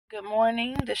Good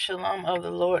morning. The shalom of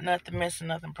the Lord, nothing missing,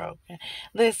 nothing broken.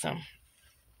 Listen,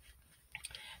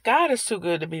 God is too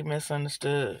good to be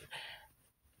misunderstood.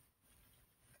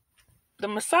 The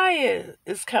Messiah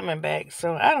is coming back,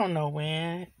 so I don't know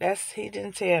when. He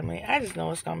didn't tell me. I just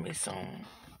know it's gonna be soon.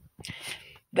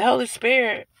 The Holy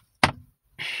Spirit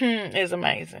is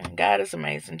amazing. God is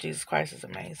amazing. Jesus Christ is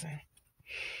amazing.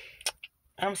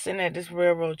 I'm sitting at this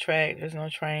railroad track. There's no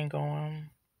train going.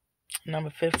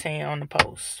 Number 15 on the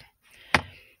post.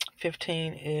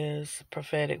 15 is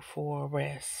prophetic for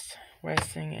rest,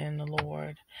 resting in the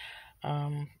Lord.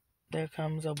 There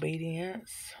comes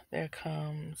obedience.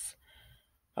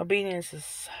 Obedience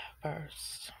is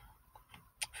first.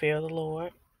 Fear of the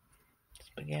Lord. It's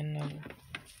beginning of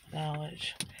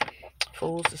knowledge.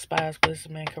 Fools despise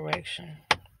wisdom and correction.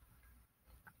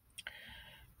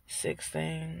 6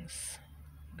 things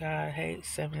God hates.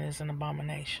 7 is an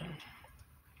abomination.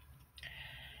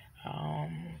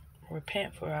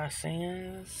 Repent for our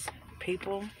sins,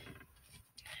 people.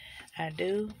 I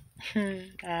do.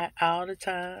 All the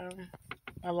time.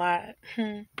 A lot.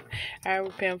 I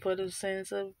repent for the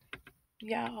sins of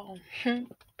y'all.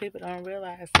 People don't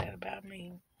realize that about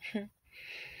me.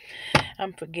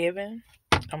 I'm forgiving.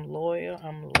 I'm loyal.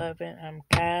 I'm loving. I'm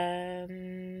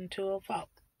kind to a fault.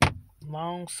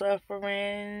 Long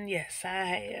suffering. Yes,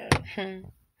 I have.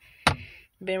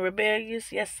 Been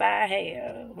rebellious? Yes, I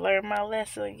have. Learned my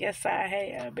lesson? Yes, I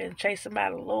have. Been chasing by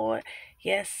the Lord?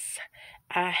 Yes,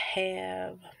 I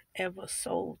have. Ever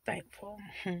so thankful.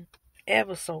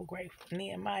 Ever so grateful.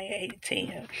 Nehemiah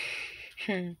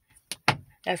 8:10.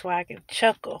 That's why I can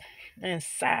chuckle and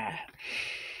sigh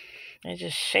and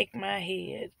just shake my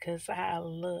head because I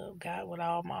love God with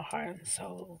all my heart and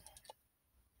soul.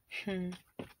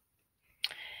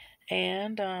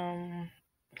 And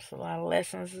it's a lot of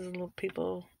lessons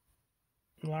people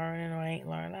learning or ain't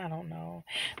learning. I don't know.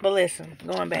 But listen,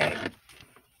 going back.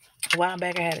 A while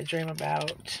back I had a dream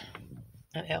about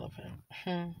an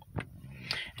elephant.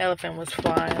 Elephant was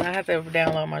flying. I have to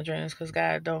download my dreams because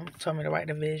God don't told me to write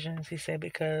the visions. He said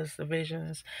because the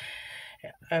visions,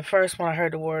 at first when I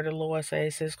heard the word of the Lord say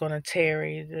it's going to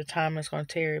tarry, the time is going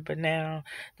to tarry. But now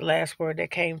the last word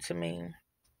that came to me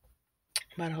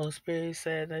by the Holy Spirit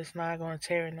said it's not going to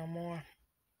tarry no more.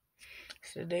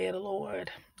 It's the day of the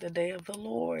Lord. The day of the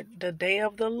Lord. The day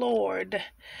of the Lord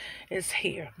is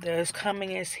here. The coming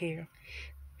is here.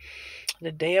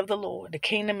 The day of the Lord. The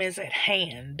kingdom is at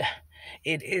hand.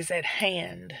 It is at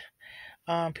hand.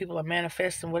 People are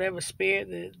manifesting whatever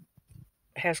spirit that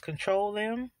has controlled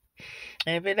them.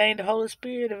 And if it ain't the Holy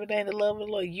Spirit, if it ain't the love of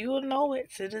the Lord, you'll know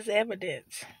it. It is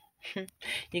evidence.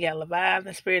 You got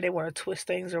Leviathan spirit, they want to twist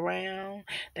things around.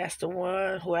 That's the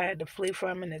one who I had to flee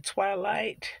from in the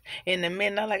twilight. In the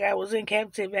midnight, like I was in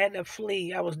captivity, I had to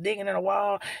flee. I was digging in a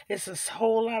wall. It's a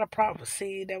whole lot of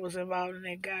prophecy that was involved in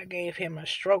that. God gave him a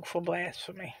stroke for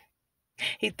blasphemy.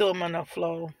 He threw him on the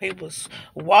floor. He was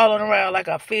wallowing around like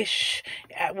a fish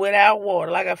without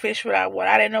water, like a fish without water.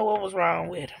 I didn't know what was wrong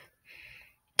with him.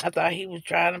 I thought he was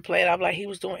trying to play it off like he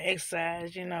was doing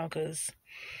exercise, because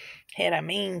he had a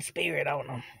mean spirit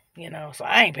on him, So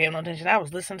I ain't paying no attention. I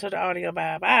was listening to the audio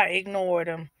Bible. I ignored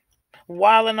him,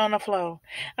 wallowing on the floor.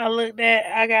 I looked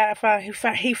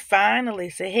he finally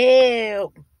said,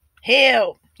 help,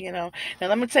 help, Now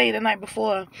let me tell you, the night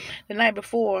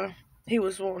before, he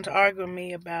was wanting to argue with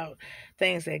me about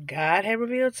things that God had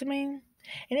revealed to me.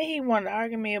 And then he wanted to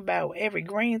argue with me about every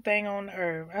green thing on the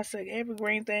earth. I said, every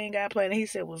green thing God planted, he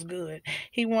said was good.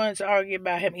 He wanted to argue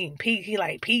about him eating pizza. He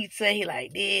liked pizza. He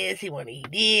liked this. He wanted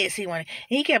to eat this.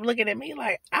 He kept looking at me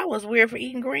like I was weird for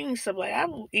eating green stuff. Like I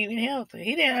was eating healthy.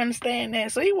 He didn't understand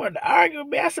that. So he wanted to argue with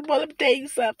me. I said, well, let me tell you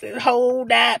something.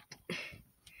 Hold up.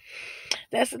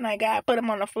 That's the night God put him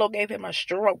on the floor, gave him a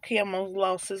stroke. He almost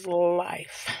lost his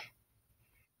life.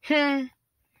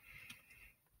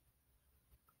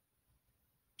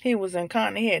 He was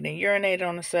incontinent. He had to urinate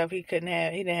on himself. He didn't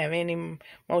have any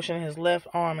motion in his left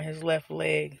arm and his left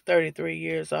leg. 33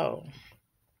 years old.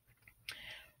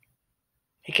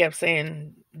 He kept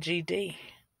saying GD,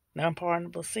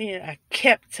 non-pardonable sin. I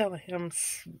kept telling him,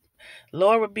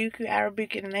 Lord rebuke you. I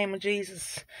rebuke you in the name of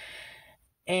Jesus.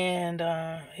 And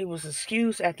he was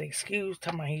excuse after excuse,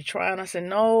 talking about he trying. I said,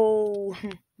 no,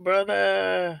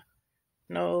 brother,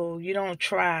 no, you don't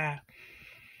try.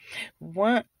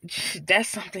 That's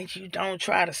something you don't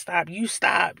try to stop. You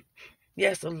stop.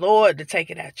 Yes, the Lord to take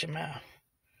it out your mouth.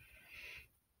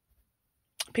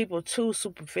 People are too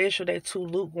superficial. They're too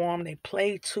lukewarm. They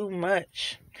play too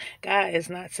much. God is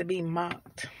not to be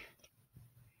mocked.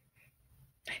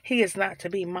 He is not to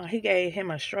be mocked. He gave him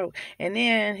a stroke. And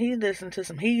then he listened to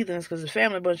some heathens, because his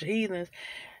family, a bunch of heathens.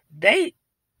 They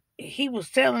he was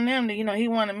telling them that, he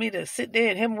wanted me to sit there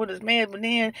and help him with his meds, but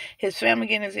then his family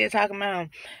getting his ear talking about,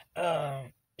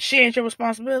 she ain't your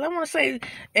responsibility. I want to say,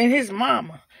 and his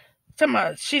mama, talking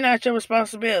about, she not your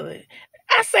responsibility.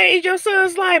 I saved your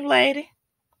son's life, lady.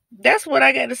 That's what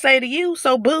I got to say to you.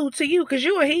 So boo to you, because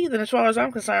you a heathen as far as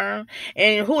I'm concerned.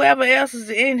 And whoever else was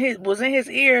in his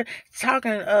ear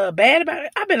talking bad about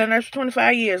it. I've been a nurse for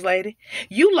 25 years, lady.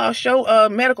 You lost your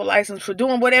medical license for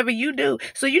doing whatever you do.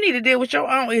 So you need to deal with your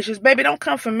own issues. Baby, don't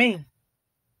come for me.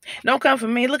 Don't come for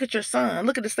me. Look at your son.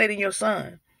 Look at the state of your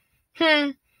son.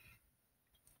 In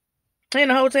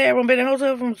the hotel room, been in the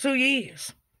hotel room for 2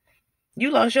 years. You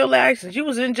lost your license. You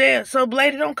was in jail. So,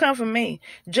 lady, don't come for me.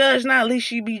 Judge not, least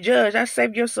you be judged. I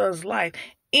saved your son's life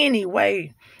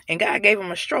anyway. And God gave him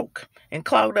a stroke and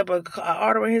clogged up an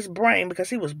artery in his brain because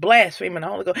he was blaspheming the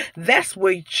Holy Ghost. That's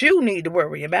what you need to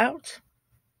worry about.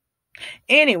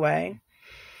 Anyway,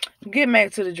 get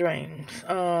back to the dreams.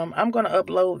 I'm going to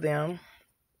upload them.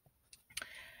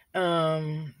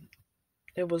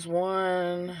 There was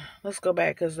one, let's go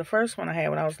back, because the first one I had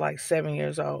when I was like 7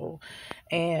 years old.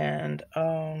 And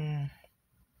I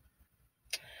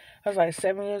was like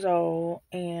 7 years old,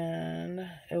 and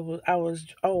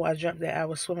I jumped there. I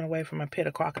was swimming away from a pit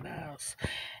of crocodiles.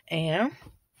 And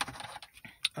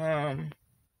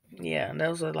yeah,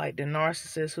 those are like the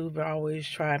narcissists who've always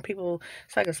trying. People,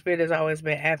 it's like a spirit has always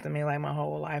been after me like my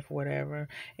whole life or whatever.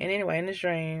 And anyway, in this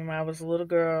dream, I was a little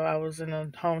girl. I was in a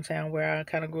hometown where I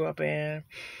kind of grew up in,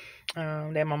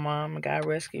 that my mom and God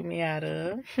rescued me out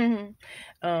of.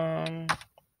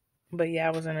 But yeah,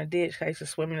 I was in a ditch. I used to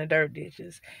swim in the dirt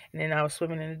ditches. And then I was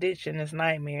swimming in the ditch in this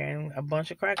nightmare, and a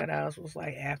bunch of crocodiles was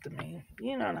like after me.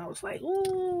 And I was like,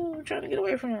 ooh, trying to get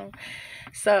away from them.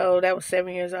 So that was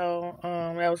 7 years old.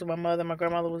 That was when my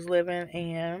grandmother was living,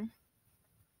 and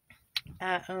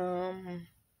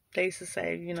they used to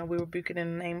say, we rebuke it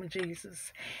in the name of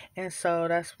Jesus. And so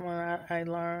that's when I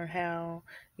learned how,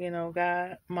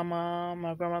 God, my mom,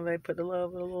 my grandmother, they put the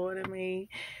love of the Lord in me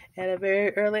at a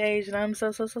very early age. And I'm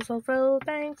so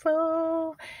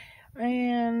thankful.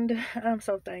 And I'm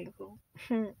so thankful.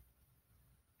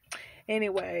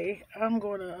 Anyway, I'm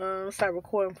going to start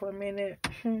recording for a minute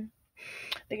to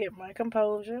get my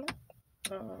composure.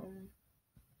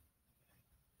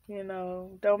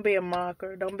 Don't be a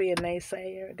mocker. Don't be a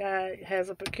naysayer. God has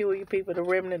a peculiar people, the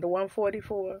remnant, the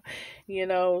 144.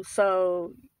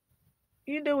 So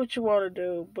you do what you want to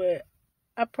do. But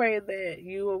I pray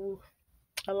that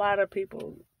a lot of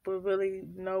people will really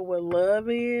know what love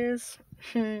is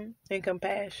and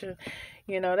compassion.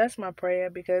 That's my prayer,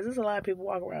 because there's a lot of people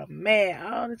walk around mad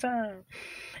all the time.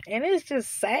 And it's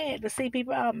just sad to see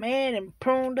people all mad and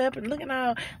pruned up and looking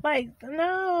all like,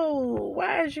 no,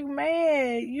 why is you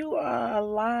mad? You are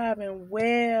alive and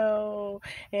well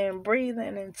and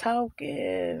breathing and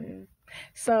talking.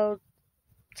 So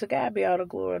to God be all the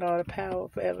glory and all the power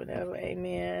forever and ever.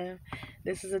 Amen.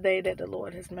 This is a day that the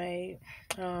Lord has made.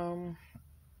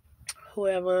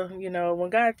 Whoever, when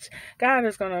God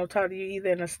is going to talk to you either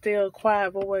in a still,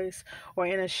 quiet voice or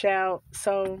in a shout.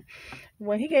 So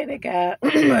when he gave that guy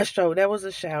a stroke, that was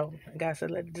a shout. God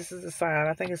said, this is a sign.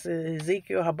 I think it's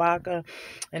Ezekiel, Habakkuk,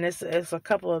 and it's a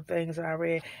couple of things that I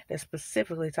read that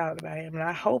specifically talked about him. And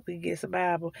I hope he gets a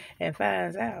Bible and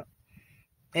finds out.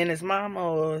 And his mama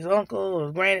or his uncle or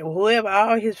his granny or whoever,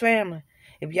 all his family.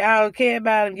 If y'all care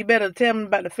about him, you better tell him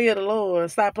about the fear of the Lord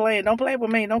and stop playing. Don't play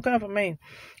with me. Don't come for me.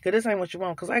 Because this ain't what you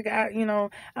want. Because I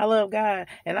love God.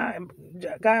 And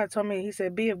God told me, he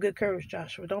said, be of good courage,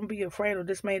 Joshua. Don't be afraid or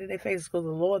dismayed at their faces, because the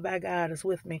Lord thy God is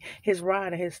with me. His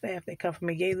rod and his staff, they come for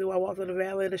me. Yea, though I walk through the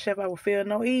valley of the shadow, I will fear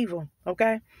no evil.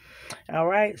 Okay? All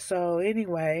right. So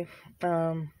anyway,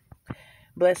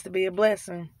 blessed to be a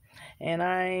blessing. And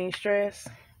I ain't stressed.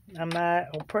 I'm not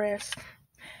oppressed.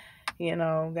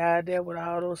 God dealt with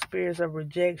all those spirits of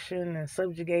rejection and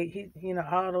subjugate.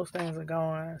 All those things are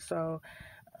going. So,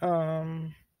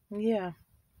 yeah.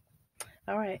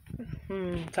 All right.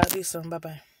 Talk to you soon.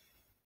 Bye-bye.